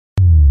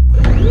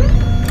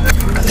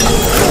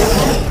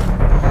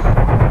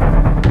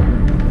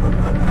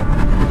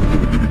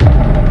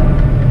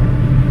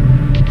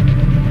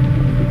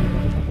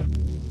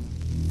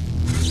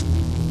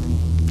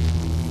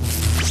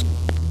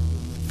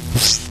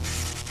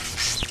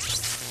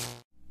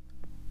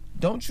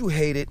Don't you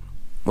hate it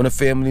when a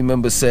family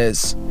member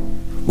says,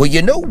 well,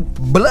 you know,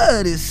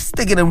 blood is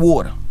thicker than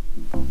water?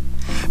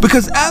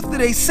 Because after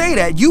they say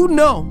that, you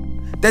know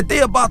that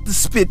they're about to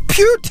spit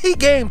pure T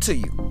game to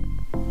you.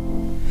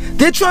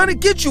 They're trying to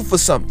get you for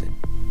something.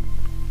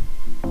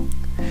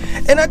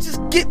 And I just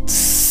get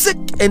sick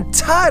and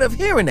tired of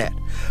hearing that.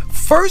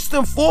 First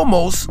and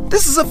foremost,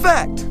 this is a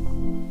fact.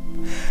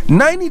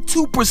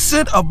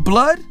 92% of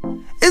blood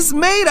is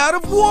made out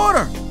of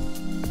water.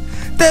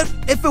 That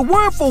if it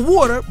weren't for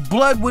water,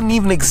 blood wouldn't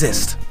even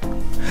exist.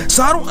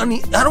 So I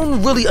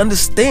don't really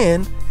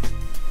understand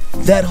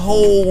that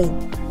whole,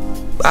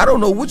 I don't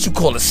know what you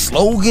call it,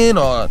 slogan,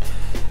 or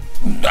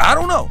I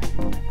don't know.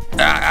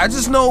 I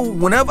just know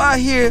whenever I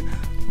hear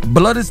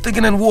blood is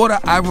thicker than water,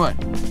 I run.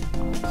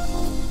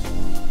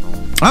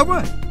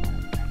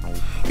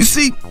 You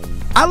see,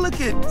 I look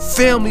at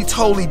family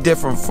totally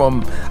different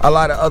from a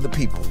lot of other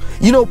people.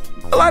 You know,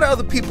 a lot of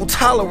other people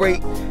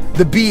tolerate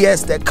the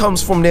BS that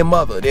comes from their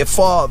mother, their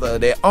father,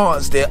 their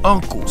aunts, their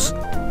uncles.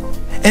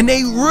 And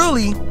they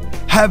really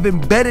have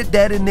embedded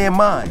that in their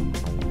mind.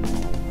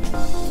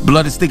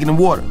 Blood is thicker than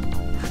water.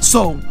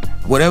 So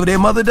whatever their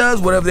mother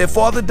does, whatever their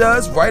father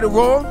does, right or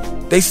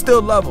wrong, they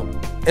still love them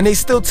and they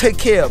still take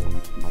care of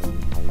them.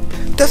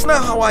 That's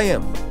not how I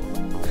am.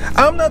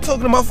 I'm not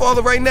talking to my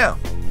father right now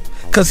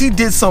because he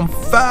did some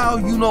foul,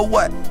 you know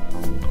what.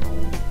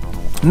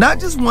 Not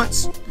just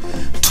once,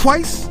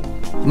 twice,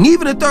 and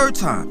even a third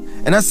time.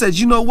 And I said,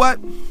 you know what?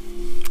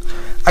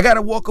 I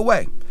gotta walk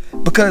away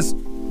because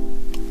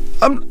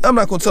I'm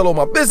not gonna tell all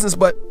my business,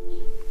 but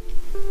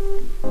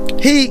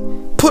he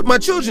put my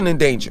children in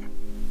danger,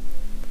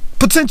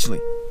 potentially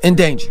in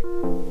danger.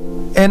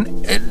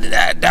 And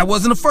that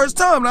wasn't the first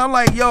time. And I'm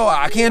like, yo,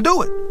 I can't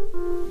do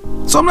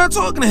it. So I'm not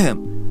talking to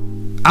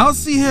him. I'll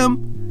see him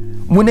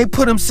when they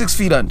put him 6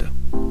 feet under.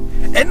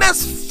 And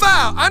that's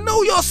foul. I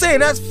know y'all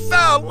saying that's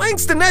foul.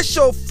 Langston, that's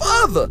your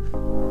father.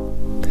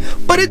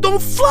 But it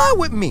don't fly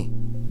with me.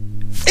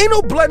 Ain't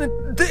no blood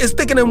is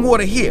thicker than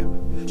water here.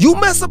 You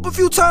mess up a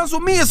few times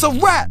with me, it's a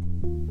wrap.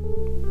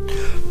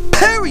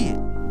 Period.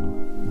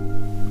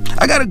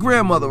 I got a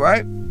grandmother,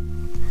 right?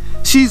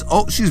 She's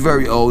old, she's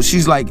very old.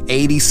 She's like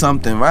 80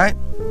 something, right?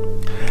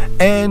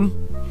 And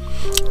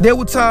there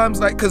were times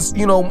like, cause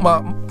you know,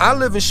 I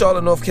live in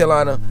Charlotte, North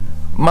Carolina.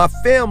 My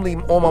family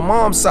on my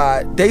mom's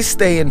side, they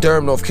stay in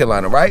Durham, North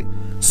Carolina, right?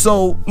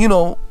 So, you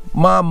know,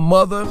 my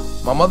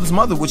mother's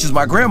mother, which is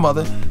my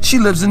grandmother, she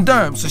lives in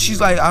Durham. So she's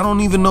like, I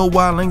don't even know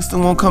why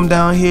Langston won't come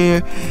down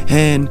here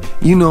and,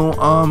 you know,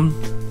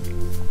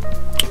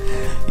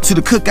 to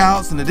the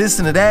cookouts and the this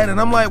and the that. And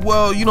I'm like,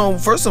 well, you know,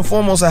 first and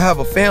foremost, I have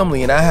a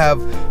family and I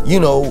have, you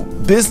know,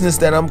 business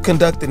that I'm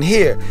conducting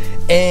here.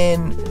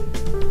 And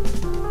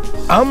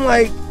I'm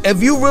like,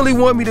 if you really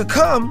want me to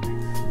come,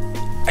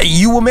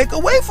 you will make a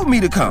way for me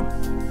to come.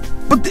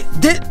 But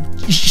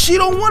she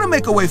don't want to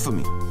make a way for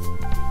me.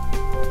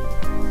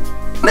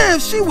 Now,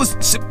 if she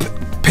was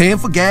paying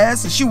for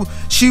gas and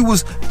she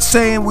was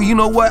saying, well, you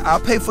know what, I'll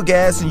pay for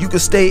gas and you can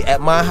stay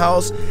at my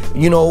house,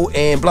 you know,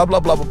 and blah,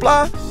 blah, blah, blah,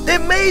 blah,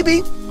 then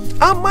maybe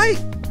I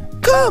might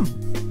come.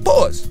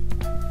 Pause.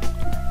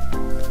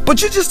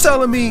 But you're just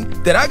telling me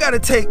that I got to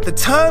take the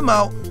time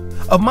out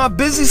of my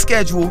busy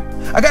schedule.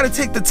 I got to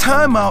take the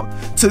time out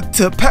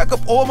to pack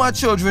up all my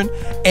children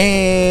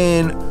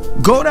and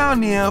go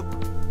down there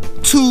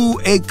to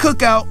a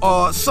cookout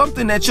or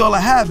something that y'all are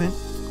having.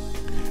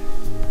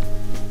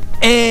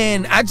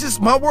 And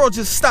my world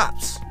just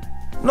stops.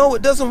 No,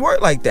 it doesn't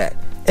work like that.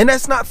 And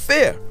that's not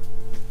fair.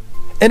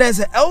 And as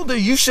an elder,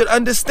 you should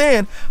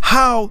understand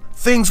how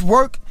things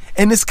work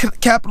in this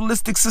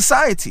capitalistic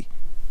society.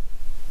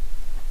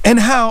 And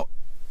how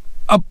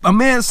a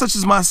man such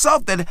as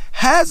myself that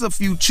has a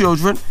few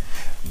children,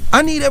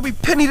 I need every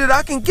penny that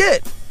I can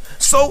get.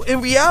 So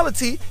in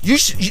reality, you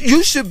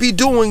should be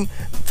doing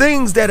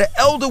things that an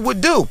elder would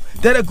do,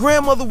 that a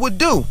grandmother would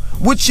do,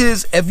 which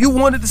is, if you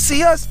wanted to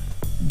see us,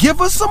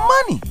 give us some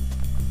money.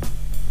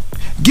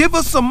 Give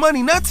us some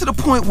money, not to the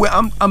point where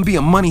I'm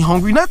being money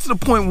hungry, not to the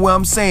point where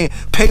I'm saying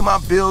pay my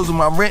bills and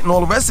my rent and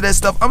all the rest of that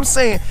stuff. I'm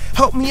saying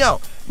help me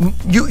out.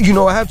 You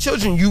know, I have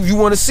children. You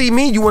want to see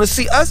me? You want to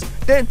see us?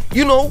 Then,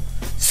 you know,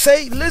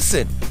 say,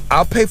 listen,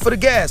 I'll pay for the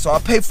gas, or I'll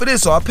pay for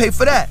this, or I'll pay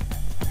for that.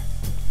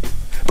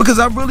 Because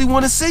I really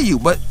want to see you.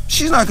 But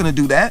she's not going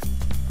to do that.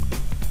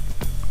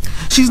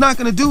 She's not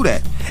going to do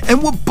that.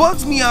 And what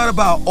bugs me out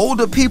about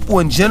older people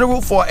in general,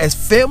 for as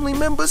family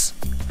members,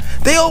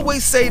 they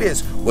always say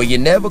this, well, you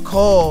never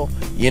call,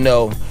 you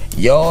know,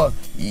 y'all,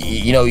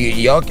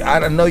 I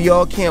don't know,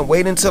 y'all can't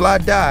wait until I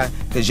die,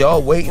 because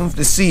y'all waiting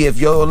to see if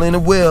y'all in the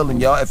will,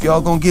 and if y'all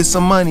gonna get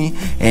some money,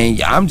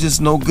 and I'm just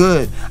no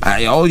good.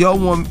 All y'all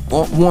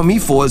want me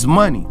for is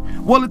money.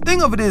 Well, the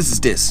thing of it is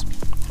this.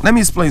 Let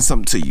me explain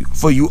something to you,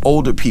 for you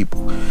older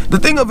people. The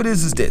thing of it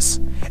is this.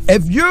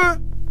 If you're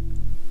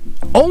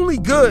only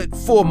good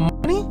for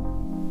money,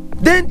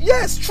 then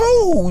yes,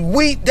 true.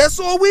 That's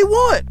all we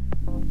want.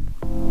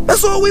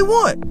 That's all we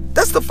want.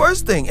 That's the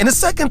first thing. And the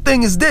second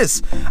thing is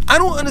this. I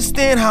don't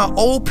understand how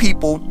old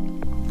people,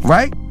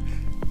 right,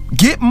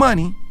 get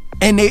money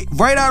and they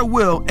write out a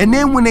will, and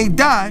then when they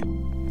die,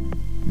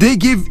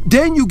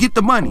 then you get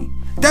the money.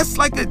 That's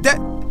like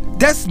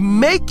that's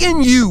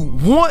making you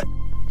want.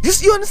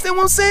 You understand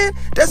what I'm saying?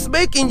 That's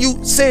making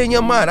you say in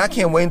your mind, I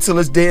can't wait until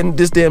this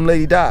damn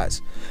lady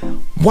dies.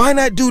 Why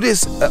not do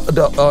this,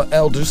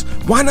 elders?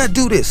 Why not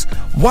do this?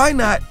 Why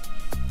not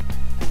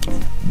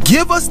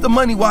give us the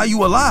money while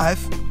you're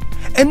alive,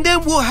 and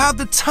then we'll have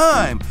the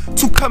time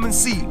to come and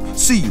see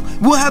you.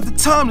 We'll have the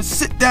time to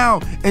sit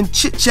down and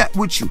chit-chat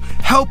with you,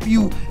 help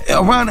you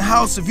around the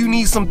house if you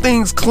need some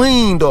things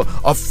cleaned or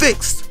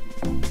fixed.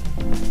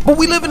 But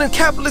we live in a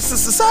capitalist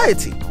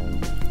society,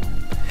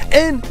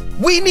 and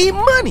we need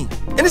money,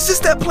 and it's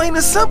just that plain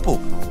and simple.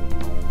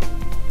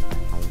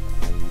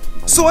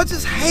 So I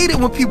just hate it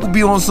when people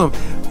be on some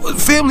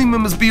family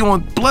members be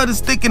on blood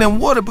is thicker than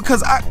water,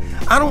 because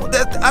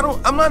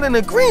I'm not in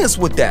agreement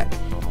with that.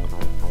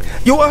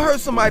 Yo, I heard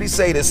somebody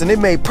say this and it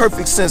made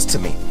perfect sense to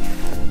me.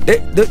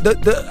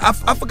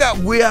 I forgot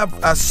where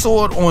I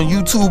saw it on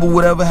YouTube or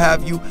whatever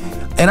have you,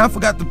 and I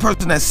forgot the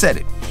person that said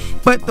it.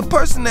 But the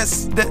person that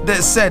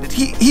said it,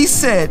 he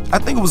said, I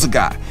think it was a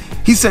guy.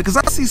 He said, because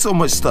I see so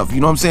much stuff,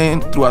 you know what I'm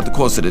saying, throughout the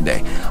course of the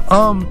day.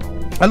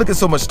 I look at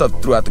so much stuff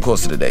throughout the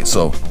course of the day,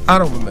 so I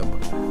don't remember.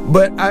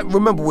 But I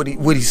remember what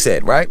he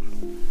said, right?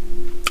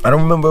 I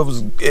don't remember what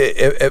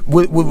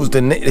was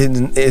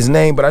his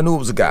name, but I knew it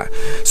was a guy.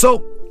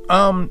 So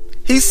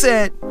he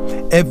said,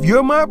 if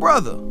you're my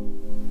brother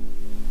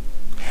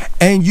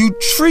and you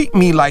treat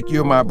me like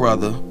you're my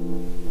brother,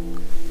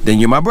 then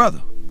you're my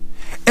brother.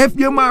 If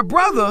you're my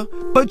brother,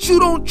 but you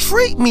don't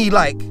treat me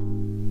like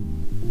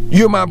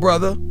you're my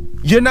brother,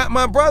 you're not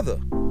my brother.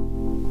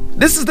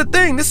 This is the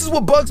thing. This is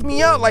what bugs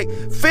me out. Like,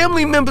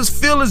 family members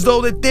feel as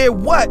though that they're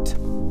what?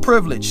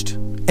 Privileged,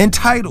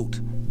 entitled.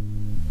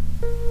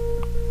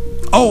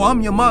 Oh,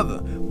 I'm your mother.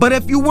 But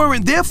if you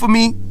weren't there for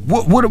me,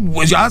 what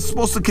was I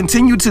supposed to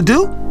continue to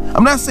do?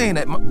 I'm not saying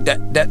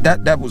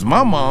that was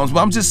my mom's, but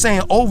I'm just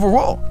saying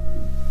overall,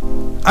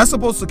 I'm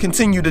supposed to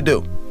continue to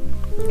do.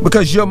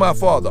 Because you're my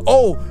father.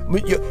 Oh,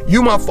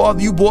 you my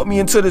father, you brought me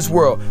into this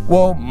world.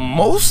 Well,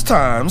 most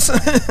times,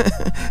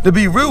 to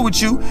be real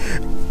with you,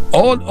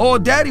 all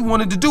daddy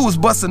wanted to do was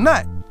bust a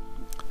nut.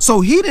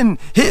 So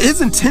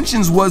his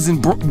intentions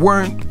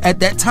weren't at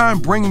that time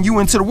bringing you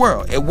into the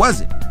world. It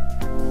wasn't.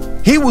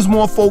 He was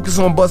more focused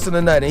on busting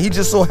a nut, and he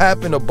just so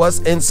happened to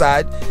bust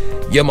inside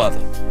your mother,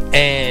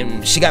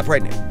 and she got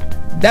pregnant.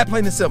 That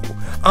plain and simple.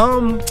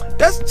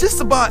 That's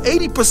just about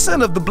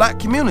 80% of the black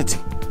community.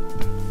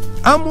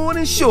 I'm more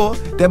than sure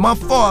that my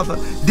father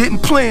didn't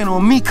plan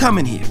on me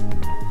coming here.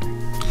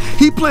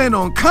 He planned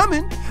on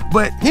coming,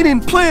 but he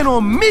didn't plan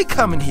on me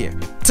coming here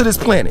to this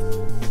planet.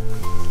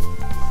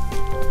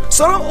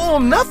 So I don't owe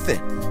him nothing.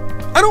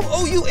 I don't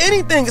owe you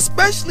anything,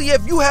 especially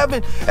if you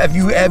haven't,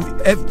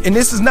 and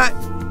this is not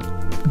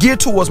geared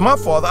towards my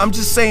father, I'm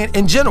just saying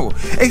in general,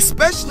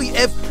 especially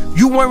if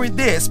you weren't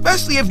there,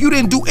 especially if you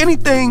didn't do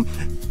anything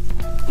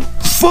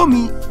for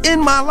me in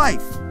my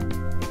life.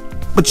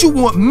 But you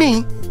want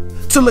me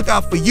to look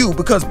out for you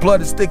because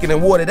blood is thicker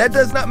than water. That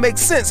does not make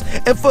sense.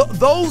 And for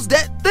those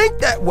that think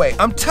that way,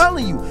 I'm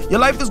telling you, your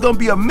life is going to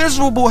be a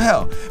miserable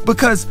hell,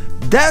 because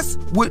that's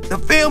what the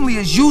family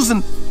is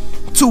using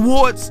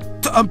towards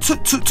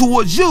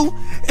you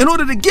in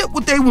order to get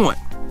what they want.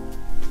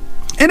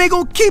 And they're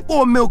going to keep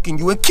on milking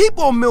you and keep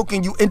on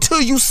milking you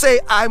until you say,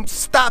 I'm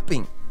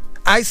stopping.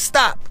 I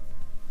stop.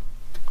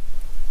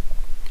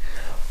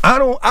 I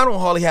don't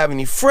hardly have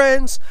any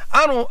friends.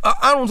 I don't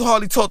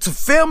hardly talk to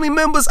family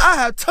members. I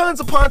have tons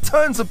upon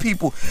tons of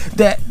people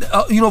that,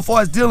 as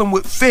far as dealing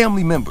with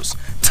family members.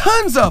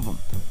 Tons of them.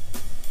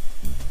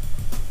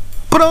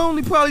 But I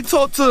only probably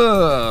talk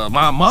to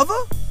my mother.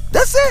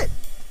 That's it.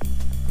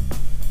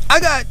 I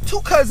got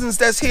 2 cousins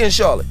that's here in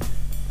Charlotte.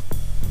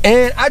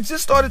 And I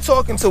just started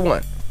talking to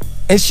one.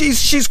 And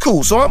she's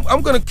cool. So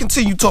I'm going to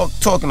continue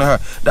talking to her.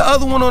 The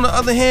other one, on the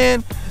other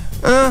hand,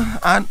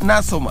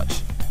 not so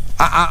much.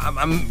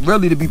 I'm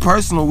really, to be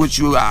personal with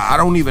you, I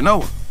don't even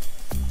know her.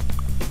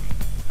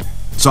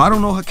 So I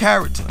don't know her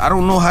character. I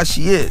don't know how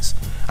she is.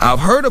 I've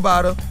heard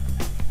about her.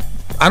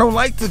 I don't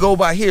like to go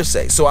by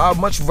hearsay. So I'd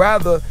much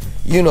rather,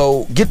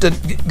 get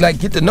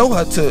to know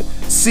her to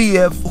see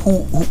if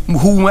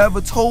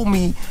whoever told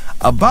me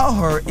about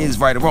her is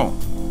right or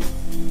wrong.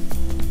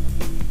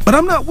 But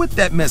I'm not with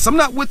that mess. I'm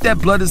not with that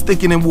blood is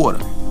thicker than water.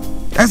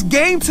 That's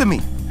game to me.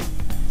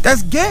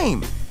 That's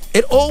game.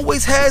 It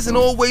always has and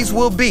always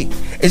will be.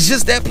 It's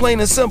just that plain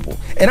and simple.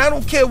 And I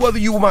don't care whether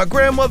you were my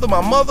grandmother,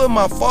 my mother,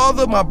 my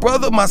father, my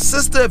brother, my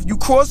sister. If you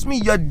cross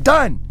me, you're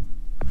done.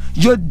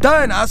 You're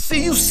done. I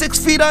see you 6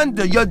 feet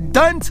under. You're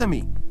done to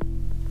me.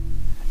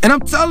 And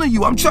I'm telling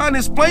you, I'm trying to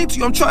explain to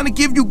you. I'm trying to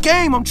give you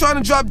game. I'm trying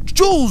to drop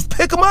jewels.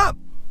 Pick them up.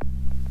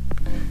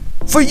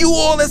 For you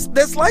all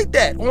that's like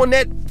that, on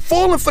that,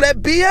 falling for that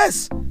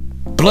BS.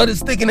 Blood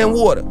is thicker than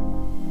water.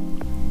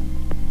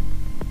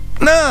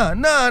 Nah.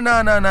 I'm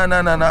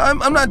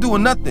not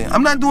doing nothing.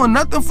 I'm not doing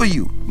nothing for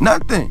you.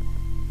 Nothing.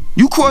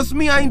 You cross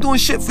me, I ain't doing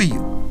shit for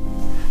you.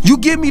 You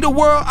give me the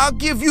world, I'll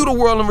give you the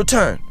world in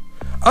return.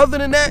 Other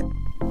than that,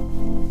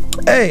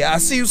 hey, I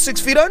see you 6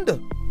 feet under.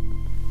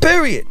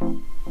 Period.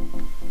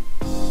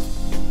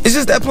 It's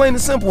just that plain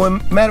and simple.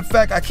 And matter of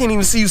fact, I can't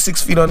even see you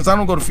 6 feet under because I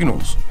don't go to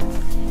funerals.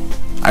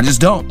 I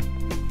just don't.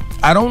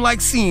 I don't like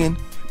seeing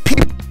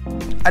people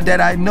that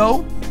I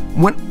know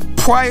when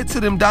prior to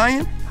them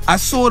dying, I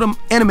saw them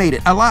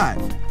animated,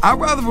 alive. I'd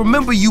rather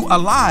remember you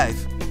alive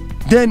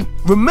than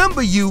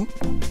remember you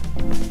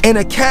in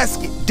a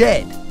casket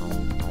dead.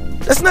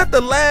 That's not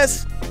the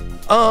last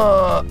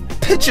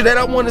picture that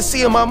I want to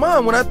see in my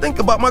mind when I think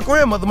about my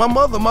grandmother, my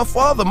mother, my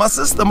father, my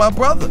sister, my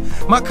brother,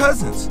 my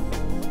cousins.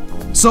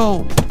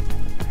 So,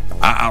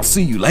 I'll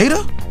see you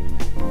later.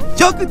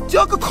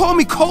 Y'all could call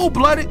me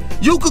cold-blooded.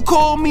 You could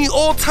call me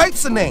all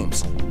types of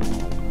names.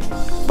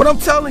 But I'm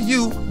telling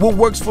you what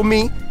works for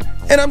me,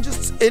 and I'm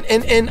just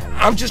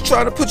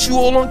trying to put you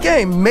all on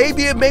game.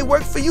 Maybe it may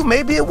work for you,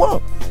 maybe it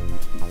won't.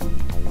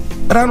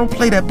 But I don't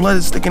play that blood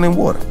is thicker than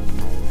water.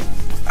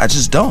 I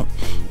just don't.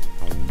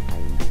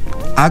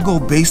 I go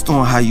based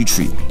on how you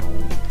treat me.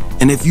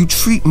 And if you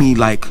treat me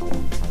like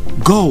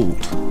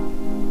gold,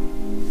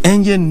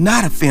 and you're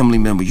not a family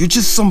member, you're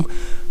just some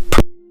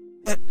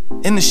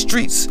in the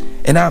streets,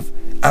 and I've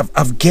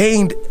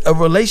gained a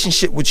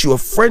relationship with you, a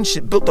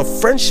friendship, built a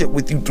friendship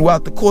with you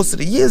throughout the course of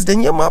the years,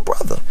 then you're my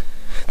brother.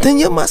 Then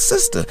you're my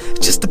sister.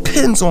 It just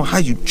depends on how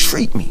you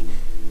treat me.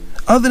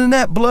 Other than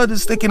that, blood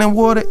is thicker than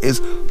water is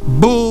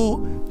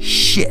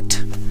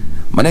bullshit.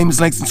 My name is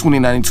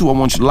Langston2092. I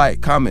want you to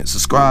like, comment,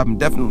 subscribe, and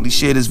definitely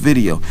share this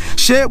video.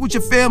 Share it with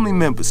your family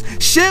members.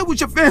 Share it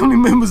with your family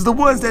members, the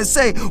ones that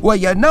say, well,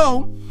 you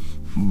know,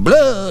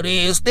 blood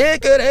is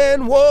thicker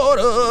than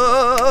water.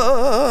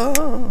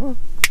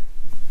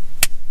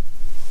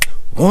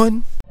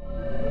 1,